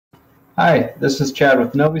Hi, this is Chad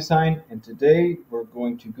with NoviSign, and today we're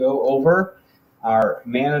going to go over our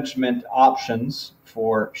management options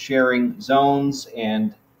for sharing zones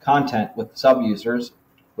and content with sub-users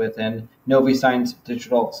within NoviSign's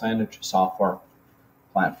digital signage software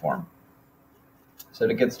platform. So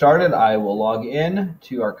to get started, I will log in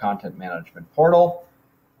to our content management portal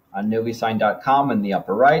on novisign.com in the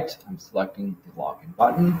upper right. I'm selecting the login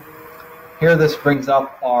button. Here, this brings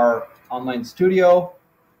up our online studio.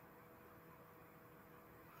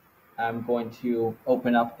 I'm going to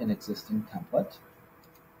open up an existing template.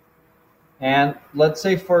 And let's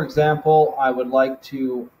say, for example, I would like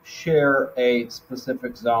to share a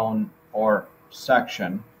specific zone or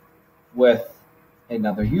section with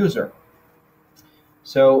another user.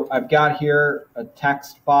 So I've got here a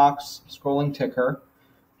text box scrolling ticker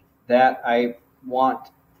that I want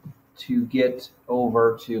to get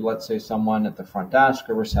over to, let's say, someone at the front desk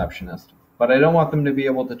or receptionist, but I don't want them to be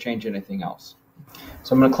able to change anything else.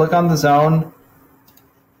 So I'm going to click on the zone,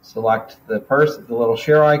 select the little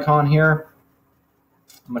share icon here.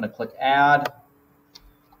 I'm going to click add,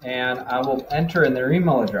 and I will enter in their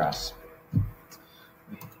email address.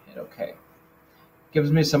 Hit OK. It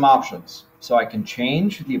gives me some options. So I can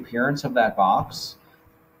change the appearance of that box.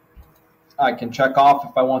 I can check off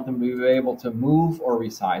if I want them to be able to move or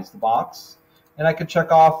resize the box. And I can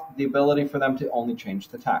check off the ability for them to only change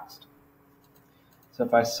the text. So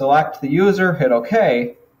if I select the user, hit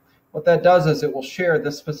OK, what that does is it will share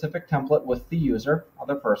this specific template with the user,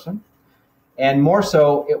 other person, and more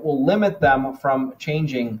so, it will limit them from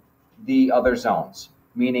changing the other zones,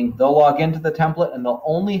 meaning they'll log into the template and they'll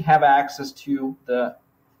only have access to the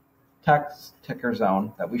text ticker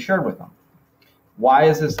zone that we shared with them. Why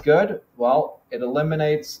is this good? Well, it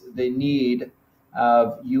eliminates the need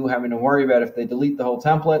of you having to worry about if they delete the whole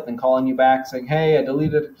template and calling you back saying, hey, I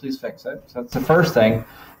deleted it, please fix it. So that's the first thing.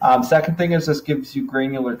 Second thing is this gives you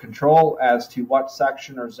granular control as to what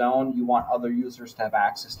section or zone you want other users to have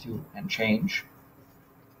access to and change.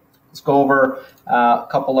 Let's go over a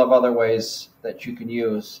couple of other ways that you can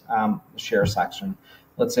use the share section.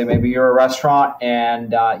 Let's say maybe you're a restaurant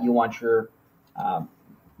and you want your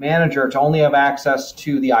manager to only have access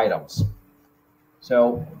to the items.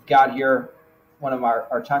 So we've got here one of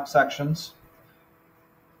our text sections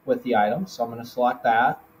with the items. So I'm going to select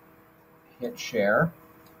that, hit share,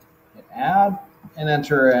 hit add, and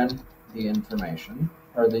enter in the information,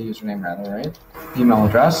 or the username rather, right? Email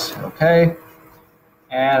address, okay.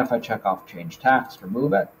 And if I check off change text,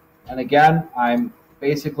 remove it. And again, I'm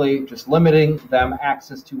basically just limiting them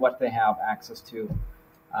access to what they have access to.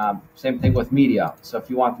 Same thing with media. So if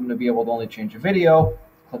you want them to be able to only change a video,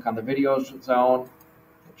 click on the video zone,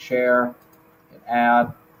 hit share, hit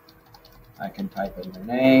add. I can type in their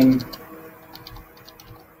name,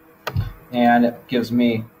 and it gives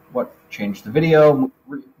me what change the video,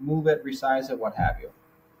 move it, resize it, what have you.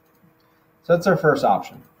 So that's our first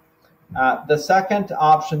option. The second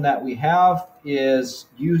option that we have is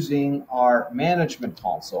using our management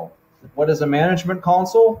console. What is a management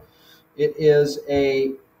console? It is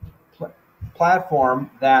a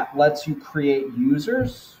platform that lets you create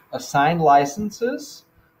users, assign licenses,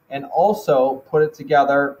 and also put it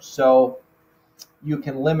together so you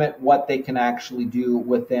can limit what they can actually do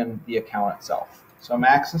within the account itself. So I'm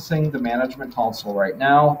accessing the management console right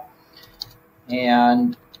now,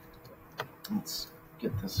 and let's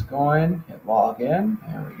get this going, hit login,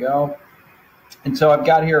 there we go. And so I've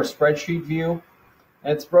got here a spreadsheet view,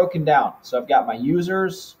 and it's broken down. So I've got my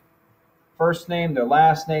users, first name, their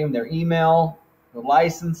last name, their email, the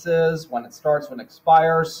licenses, when it starts, when it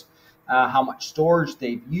expires, how much storage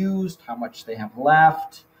they've used, how much they have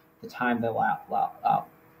left, the time they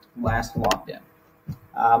last logged in.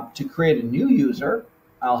 To create a new user,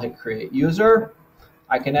 I'll hit create user.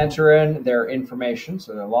 I can enter in their information,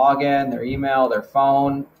 so their login, their email, their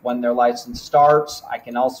phone, when their license starts. I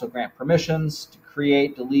can also grant permissions to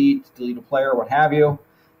create, delete a player, what have you.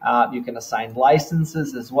 You can assign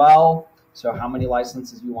licenses as well. So how many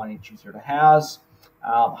licenses you want each user to have,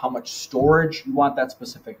 how much storage you want that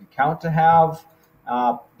specific account to have,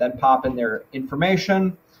 then pop in their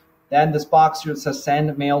information. Then this box here that says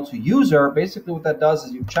send mail to user, basically what that does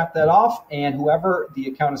is you check that off, and whoever the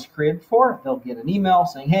account is created for, they'll get an email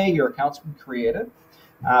saying, hey, your account's been created.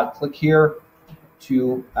 Click here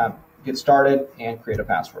to get started and create a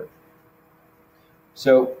password.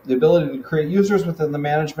 So the ability to create users within the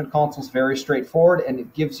management console is very straightforward, and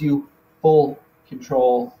it gives you full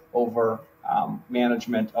control over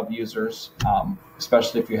management of users,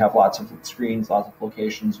 especially if you have lots of screens, lots of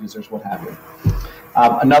locations, users, what have you.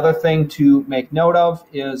 Another thing to make note of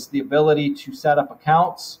is the ability to set up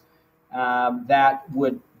accounts that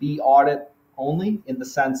would be audit only, in the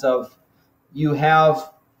sense of you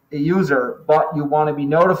have a user, but you want to be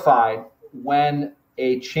notified when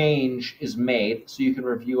a change is made so you can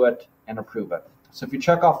review it and approve it. So if you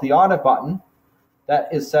check off the audit button, that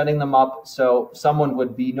is setting them up so someone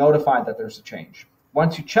would be notified that there's a change.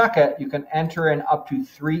 Once you check it, you can enter in up to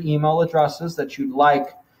 3 email addresses that you'd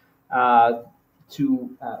like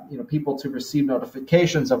people to receive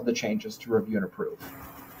notifications of the changes to review and approve.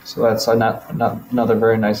 So that's another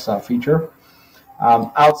very nice feature.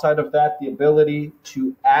 Outside of that, the ability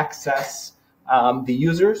to access the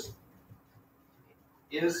users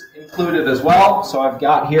is included as well. So I've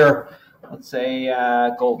got here, let's say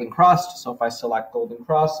Golden Crust. So if I select Golden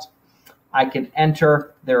Crust, I can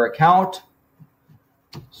enter their account.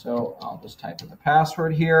 So I'll just type in the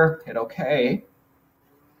password here, hit OK.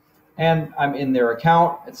 And I'm in their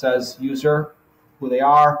account. It says user, who they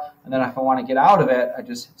are. And then if I want to get out of it, I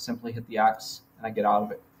just simply hit the X and I get out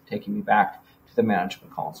of it, taking me back to the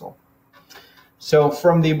management console. So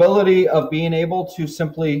from the ability of being able to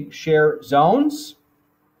simply share zones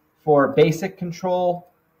for basic control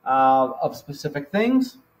of specific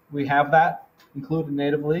things, we have that included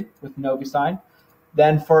natively with NoviSign.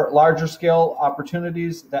 Then for larger scale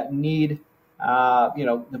opportunities that need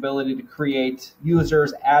the ability to create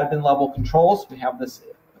users, admin level controls, we have this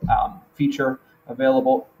feature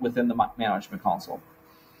available within the management console.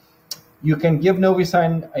 You can give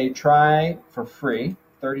NoviSign a try for free,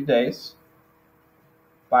 30 days,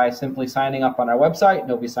 by simply signing up on our website,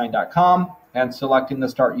 novisign.com, and selecting to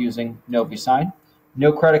start using NoviSign.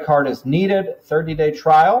 No credit card is needed, 30-day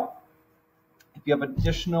trial. If you have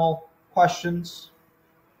additional questions,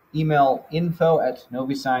 email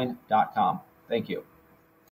info@novisign.com. Thank you.